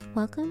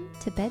Welcome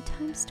to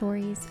Bedtime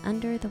Stories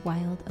Under the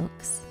Wild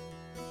Oaks,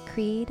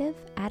 creative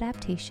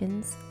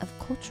adaptations of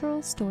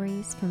cultural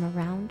stories from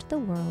around the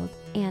world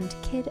and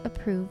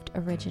kid-approved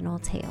original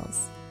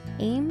tales,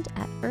 aimed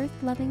at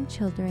earth-loving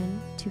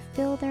children to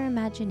fill their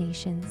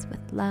imaginations with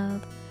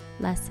love,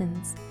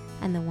 lessons,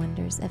 and the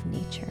wonders of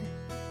nature.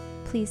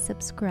 Please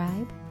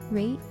subscribe,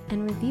 rate,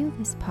 and review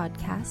this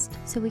podcast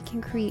so we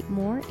can create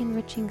more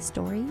enriching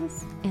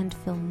stories and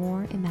fill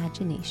more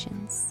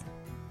imaginations.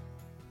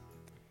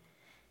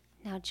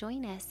 Now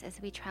join us as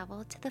we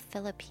travel to the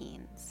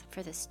Philippines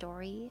for the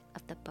story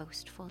of the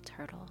boastful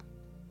turtle.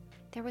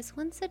 There was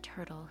once a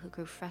turtle who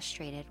grew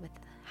frustrated with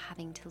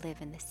having to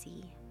live in the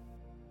sea.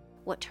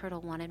 What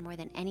turtle wanted more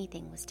than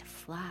anything was to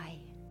fly.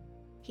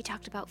 He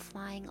talked about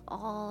flying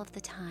all of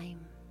the time.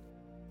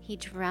 He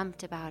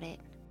dreamt about it.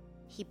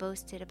 He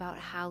boasted about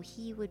how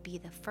he would be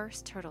the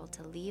first turtle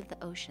to leave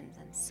the oceans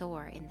and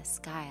soar in the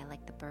sky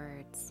like the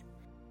birds.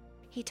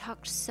 He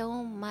talked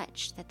so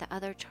much that the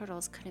other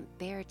turtles couldn't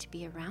bear to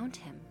be around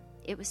him.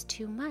 It was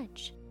too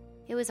much.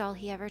 It was all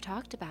he ever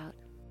talked about.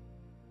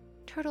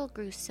 Turtle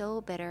grew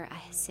so bitter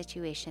at his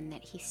situation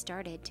that he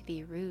started to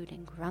be rude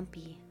and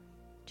grumpy.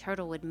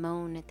 Turtle would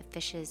moan at the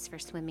fishes for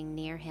swimming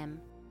near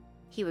him.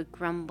 He would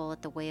grumble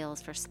at the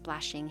whales for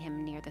splashing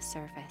him near the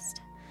surface.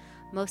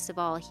 Most of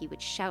all, he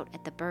would shout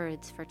at the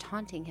birds for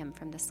taunting him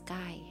from the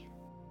sky.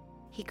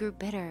 He grew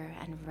bitter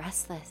and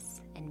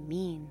restless and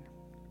mean.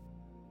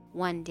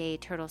 One day,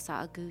 Turtle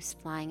saw a goose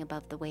flying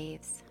above the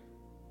waves.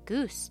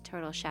 "Goose,"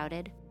 Turtle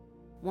shouted,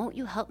 "won't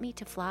you help me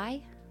to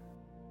fly?"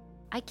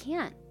 "I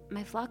can't.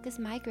 My flock is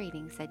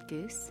migrating," said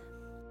Goose.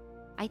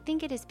 "I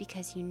think it is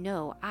because you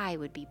know I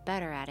would be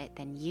better at it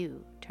than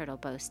you," Turtle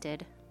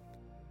boasted.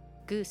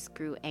 Goose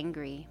grew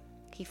angry.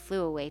 He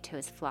flew away to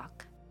his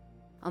flock.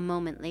 A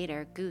moment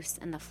later, Goose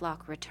and the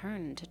flock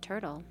returned to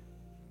Turtle.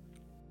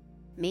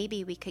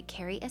 "Maybe we could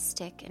carry a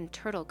stick and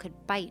Turtle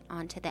could bite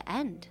onto the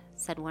end,"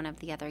 said one of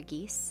the other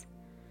geese.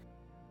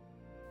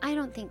 "I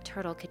don't think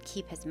Turtle could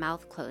keep his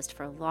mouth closed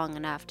for long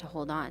enough to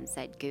hold on,"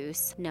 said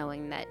Goose,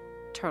 knowing that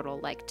Turtle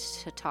liked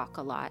to talk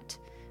a lot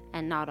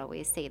and not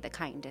always say the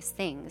kindest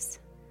things.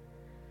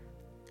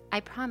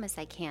 "I promise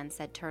I can,"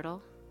 said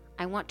Turtle.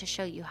 "I want to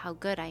show you how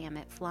good I am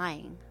at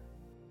flying."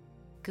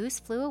 Goose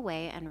flew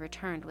away and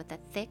returned with a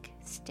thick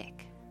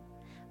stick.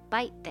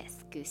 "Bite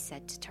this," Goose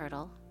said to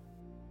Turtle.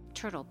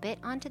 Turtle bit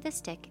onto the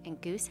stick,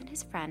 and Goose and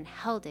his friend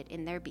held it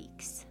in their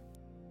beaks.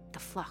 The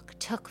flock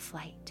took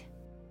flight.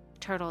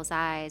 Turtle's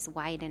eyes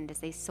widened as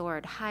they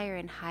soared higher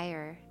and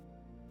higher.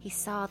 He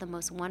saw the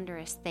most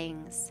wondrous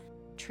things.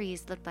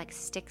 Trees looked like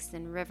sticks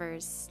and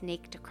rivers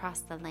snaked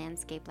across the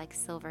landscape like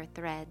silver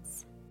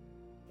threads.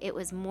 It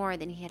was more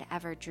than he had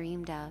ever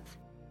dreamed of.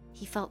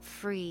 He felt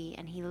free,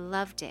 and he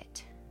loved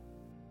it.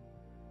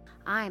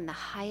 "I'm the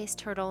highest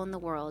turtle in the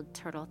world,"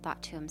 Turtle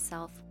thought to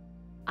himself.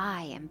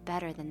 "I am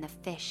better than the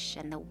fish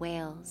and the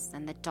whales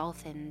and the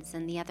dolphins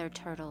and the other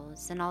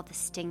turtles and all the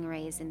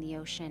stingrays in the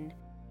ocean."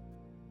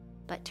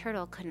 But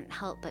Turtle couldn't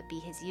help but be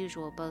his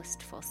usual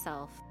boastful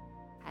self.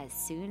 As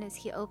soon as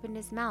he opened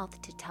his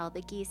mouth to tell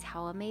the geese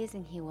how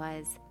amazing he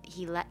was,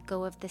 he let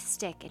go of the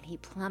stick and he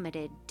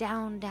plummeted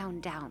down,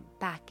 down, down,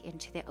 back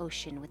into the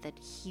ocean with a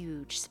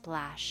huge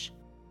splash.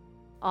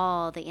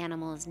 All the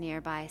animals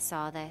nearby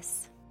saw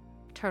this.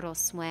 Turtle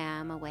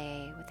swam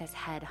away with his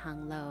head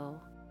hung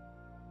low.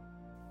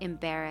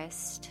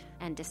 Embarrassed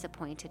and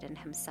disappointed in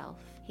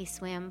himself, he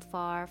swam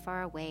far,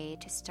 far away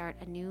to start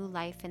a new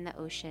life in the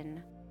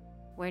ocean,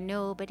 where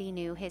nobody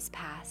knew his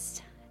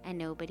past and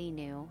nobody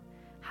knew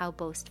how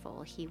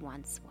boastful he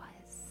once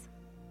was.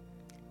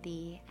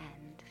 The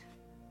end.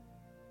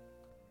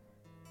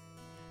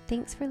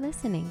 Thanks for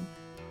listening.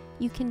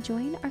 You can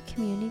join our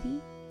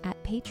community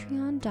at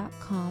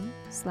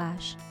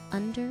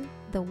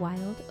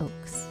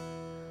patreon.com/underthewildoaks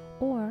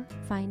or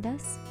find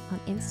us on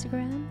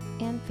Instagram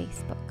and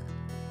Facebook.